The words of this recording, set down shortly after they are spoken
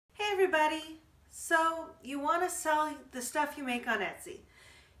everybody! So you want to sell the stuff you make on Etsy.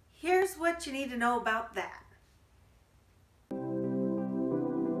 Here's what you need to know about that.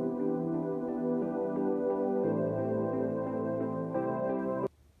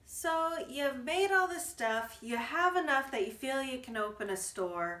 So you've made all this stuff, you have enough that you feel you can open a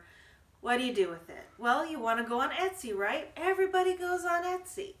store. What do you do with it? Well, you want to go on Etsy, right? Everybody goes on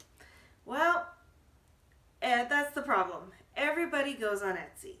Etsy. Well, that's the problem. Everybody goes on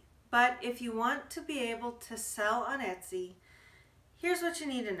Etsy. But if you want to be able to sell on Etsy, here's what you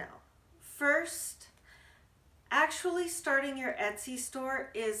need to know. First, actually starting your Etsy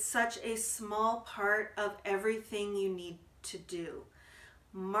store is such a small part of everything you need to do.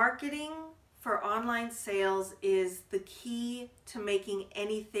 Marketing for online sales is the key to making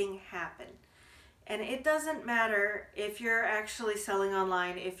anything happen. And it doesn't matter if you're actually selling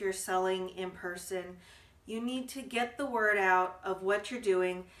online, if you're selling in person. You need to get the word out of what you're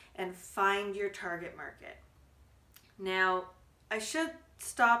doing and find your target market. Now, I should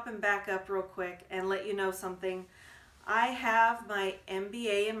stop and back up real quick and let you know something. I have my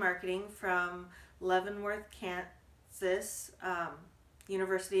MBA in marketing from Leavenworth, Kansas,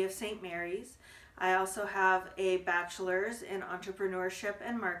 University of St. Mary's. I also have a bachelor's in entrepreneurship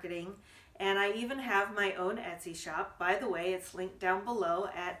and marketing, and I even have my own Etsy shop. By the way, it's linked down below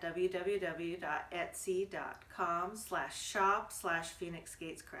at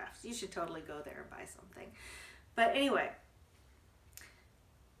www.etsy.com/shop/PhoenixGatesCrafts. You should totally go there and buy something. But anyway,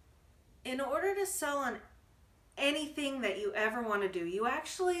 in order to sell on anything that you ever want to do,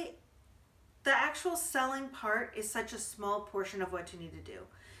 the actual selling part is such a small portion of what you need to do.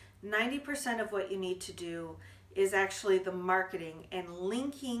 90% of what you need to do is actually the marketing and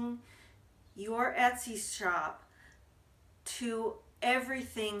linking your Etsy shop to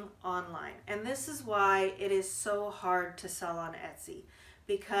everything online. And this is why it is so hard to sell on Etsy.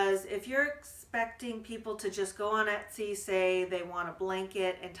 Because if you're expecting people to just go on Etsy, say they want a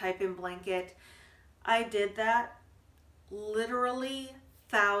blanket and type in blanket, I did that. Literally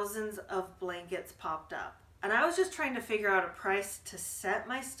thousands of blankets popped up. And I was just trying to figure out a price to set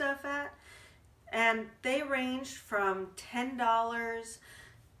my stuff at. And they ranged from $10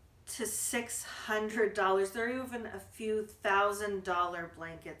 to $600. There are even a few $1,000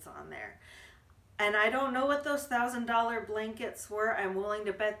 blankets on there. And I don't know what those $1,000 blankets were. I'm willing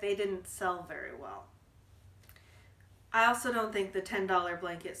to bet they didn't sell very well. I also don't think the $10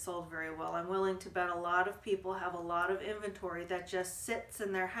 blanket sold very well. I'm willing to bet a lot of people have a lot of inventory that just sits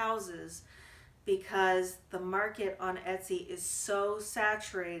in their houses because the market on Etsy is so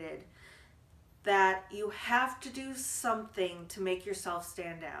saturated that you have to do something to make yourself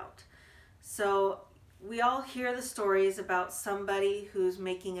stand out. So we all hear the stories about somebody who's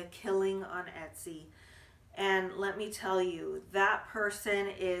making a killing on Etsy. And let me tell you, that person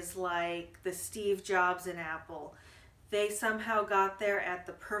is like the Steve Jobs in Apple. They somehow got there at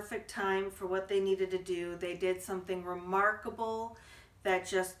the perfect time for what they needed to do. They did something remarkable that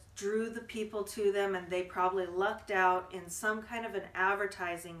just drew the people to them, and they probably lucked out in some kind of an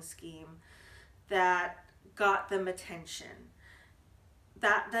advertising scheme that got them attention.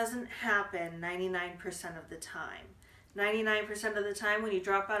 That doesn't happen 99% of the time. 99% of the time when you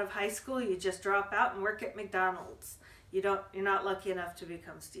drop out of high school, you just drop out and work at McDonald's. You're not lucky enough to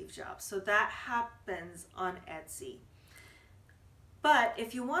become Steve Jobs. So that happens on Etsy. But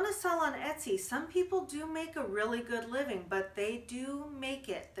if you want to sell on Etsy, some people do make a really good living, but they do make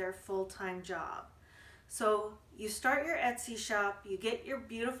it their full-time job. So you start your Etsy shop, you get your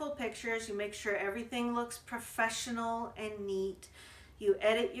beautiful pictures, you make sure everything looks professional and neat. You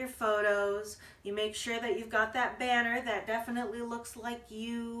edit your photos, you make sure that you've got that banner that definitely looks like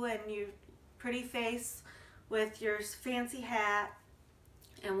you and your pretty face with your fancy hat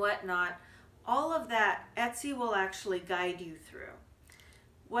and whatnot. All of that, Etsy will actually guide you through.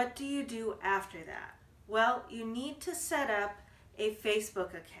 What do you do after that? Well, you need to set up a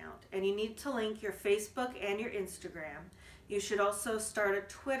Facebook account, and you need to link your Facebook and your Instagram. You should also start a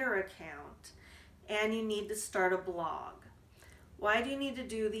Twitter account, and you need to start a blog. Why do you need to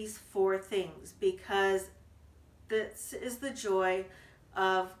do these 4 things? Because this is the joy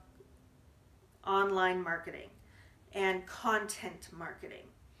of online marketing and content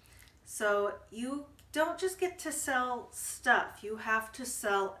marketing. So you don't just get to sell stuff, you have to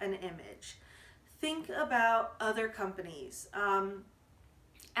sell an image. Think about other companies.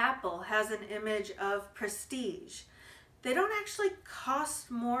 Apple has an image of prestige. They don't actually cost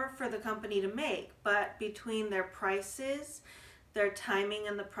more for the company to make, but between their prices, their timing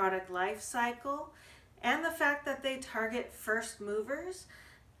in the product life cycle, and the fact that they target first movers,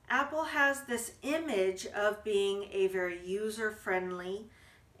 Apple has this image of being a very user-friendly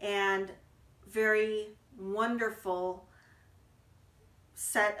and and very wonderful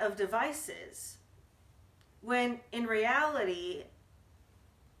set of devices, when in reality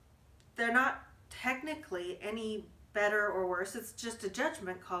they're not technically any better or worse. It's just a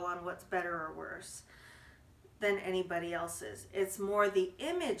judgment call on what's better or worse than anybody else's. It's more the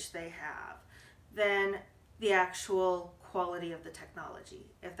image they have than the actual quality of the technology,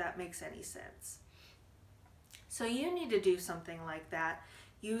 if that makes any sense. So you need to do something like that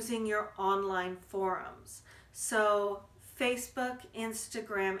using your online forums. So Facebook,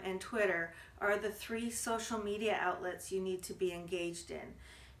 Instagram, and Twitter are the 3 social media outlets you need to be engaged in.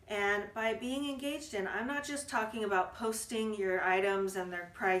 And by being engaged in, I'm not just talking about posting your items and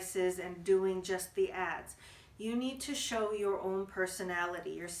their prices and doing just the ads. You need to show your own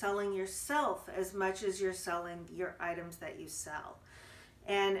personality. You're selling yourself as much as you're selling your items that you sell.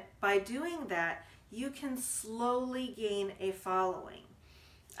 And by doing that, you can slowly gain a following.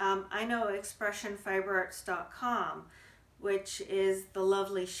 I know ExpressionFiberArts.com, which is the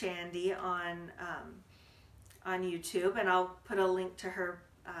lovely Shandy on YouTube, and I'll put a link to her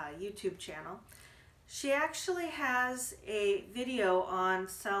YouTube channel. She actually has a video on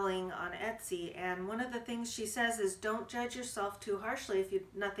selling on Etsy, and one of the things she says is don't judge yourself too harshly if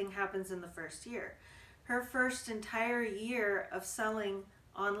nothing happens in the first year. Her first entire year of selling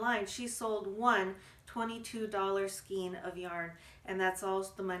online, she sold one $22 skein of yarn, and that's all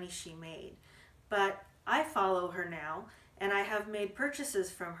the money she made. But I follow her now, and I have made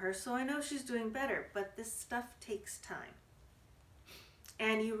purchases from her, so I know she's doing better, but this stuff takes time.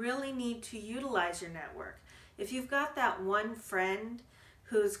 And you really need to utilize your network. If you've got that one friend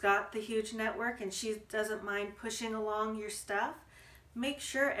who's got the huge network and she doesn't mind pushing along your stuff, make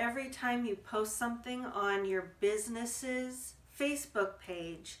sure every time you post something on your business's Facebook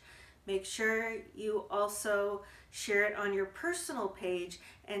page, make sure you also share it on your personal page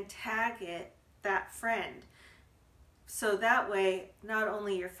and tag that friend. So that way, not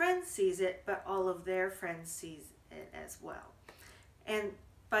only your friend sees it, but all of their friends sees it as well. And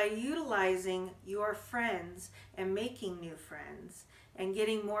by utilizing your friends and making new friends and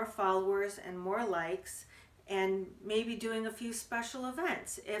getting more followers and more likes and maybe doing a few special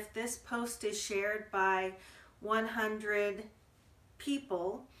events. If this post is shared by 100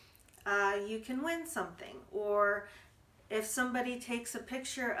 people, you can win something. Or if somebody takes a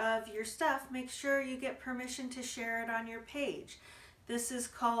picture of your stuff, make sure you get permission to share it on your page. This is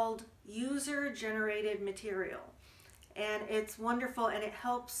called user-generated material. And it's wonderful, and it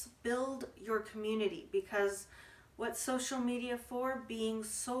helps build your community, because what's social media for? Being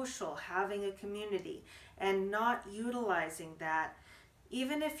social, having a community, and not utilizing that.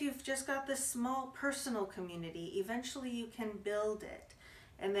 Even if you've just got this small personal community, eventually you can build it.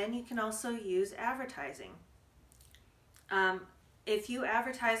 And then you can also use advertising. If you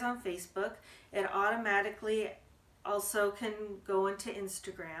advertise on Facebook, it automatically also can go into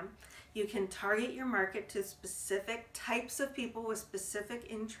Instagram. You can target your market to specific types of people with specific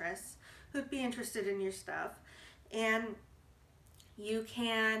interests who'd be interested in your stuff. And you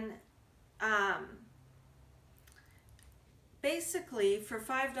can basically, for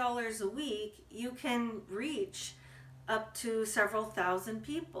 $5 a week, you can reach up to several thousand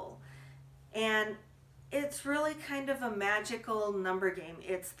people. And it's really kind of a magical number game.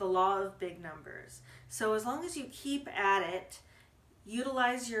 It's the law of big numbers. So as long as you keep at it,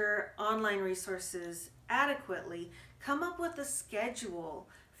 utilize your online resources adequately, come up with a schedule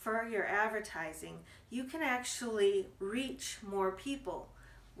for your advertising, you can actually reach more people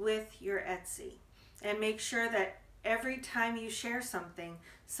with your Etsy. And make sure that every time you share something,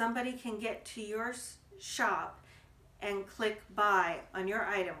 somebody can get to your shop and click buy on your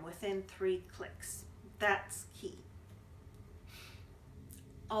item within 3 clicks. That's key.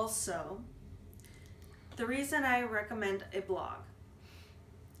 Also, the reason I recommend a blog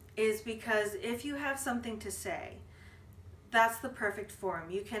is because if you have something to say, that's the perfect forum.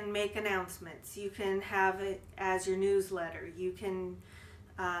 You can make announcements. You can have it as your newsletter. You can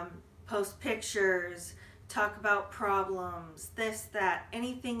post pictures, talk about problems, this, that,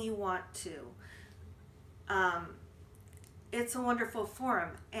 anything you want to. It's a wonderful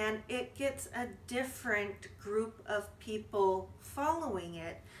forum, and it gets a different group of people following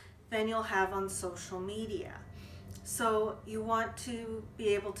it than you'll have on social media. So you want to be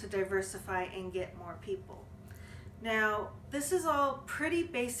able to diversify and get more people. Now, this is all pretty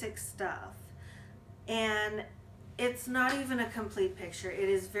basic stuff, and it's not even a complete picture. It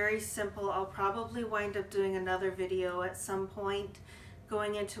is very simple. I'll probably wind up doing another video at some point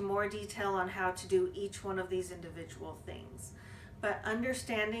going into more detail on how to do each one of these individual things. But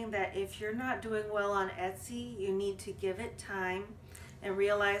understanding that if you're not doing well on Etsy, you need to give it time and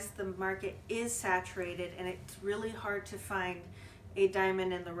realize the market is saturated and it's really hard to find a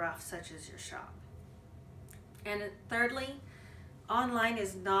diamond in the rough such as your shop. And thirdly, online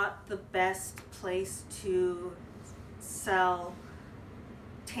is not the best place to sell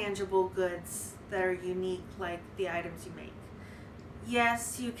tangible goods that are unique like the items you make.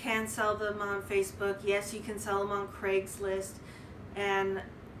 Yes, you can sell them on Facebook. Yes, you can sell them on Craigslist and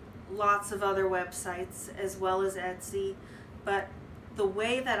lots of other websites as well as Etsy. But the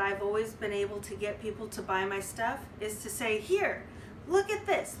way that I've always been able to get people to buy my stuff is to say, here, look at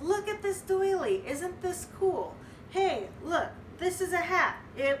this doily. Isn't this cool? Hey, look, this is a hat.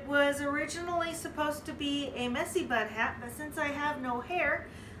 It was originally supposed to be a messy bun hat, but since I have no hair,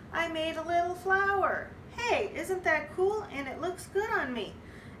 I made a little flower. Hey, isn't that cool? And it looks good on me.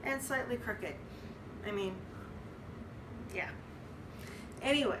 And slightly crooked. I mean, yeah.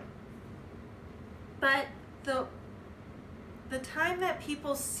 Anyway, but the time that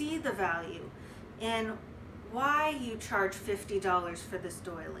people see the value in why you charge $50 for this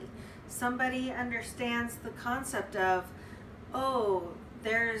doily, somebody understands the concept of, oh,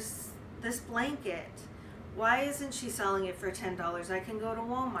 there's this blanket. Why isn't she selling it for $10? I can go to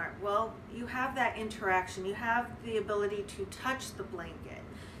Walmart. Well, you have that interaction. You have the ability to touch the blanket.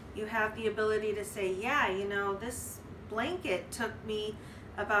 You have the ability to say, yeah, you know, this blanket took me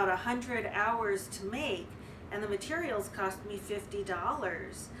about 100 hours to make, and the materials cost me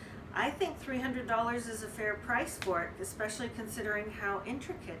 $50. I think $300 is a fair price for it, especially considering how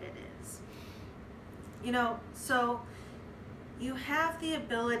intricate it is. You know, so you have the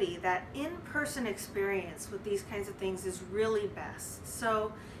ability, that in-person experience with these kinds of things is really best.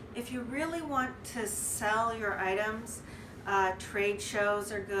 So if you really want to sell your items, trade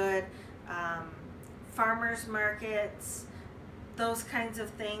shows are good, farmers markets, those kinds of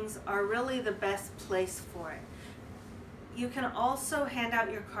things are really the best place for it. You can also hand out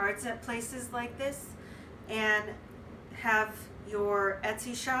your cards at places like this and have your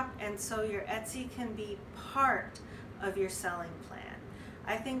Etsy shop, and so your Etsy can be part of your selling plan.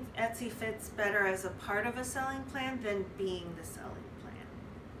 I think Etsy fits better as a part of a selling plan than being the selling plan.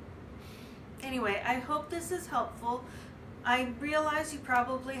 Anyway, I hope this is helpful. I realize you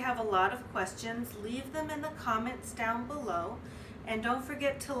probably have a lot of questions. Leave them in the comments down below. And don't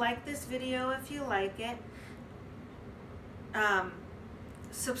forget to like this video if you like it.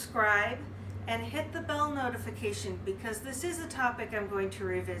 Subscribe and hit the bell notification because this is a topic I'm going to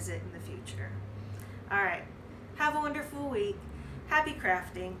revisit in the future. Alright, have a wonderful week. Happy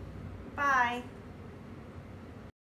crafting. Bye.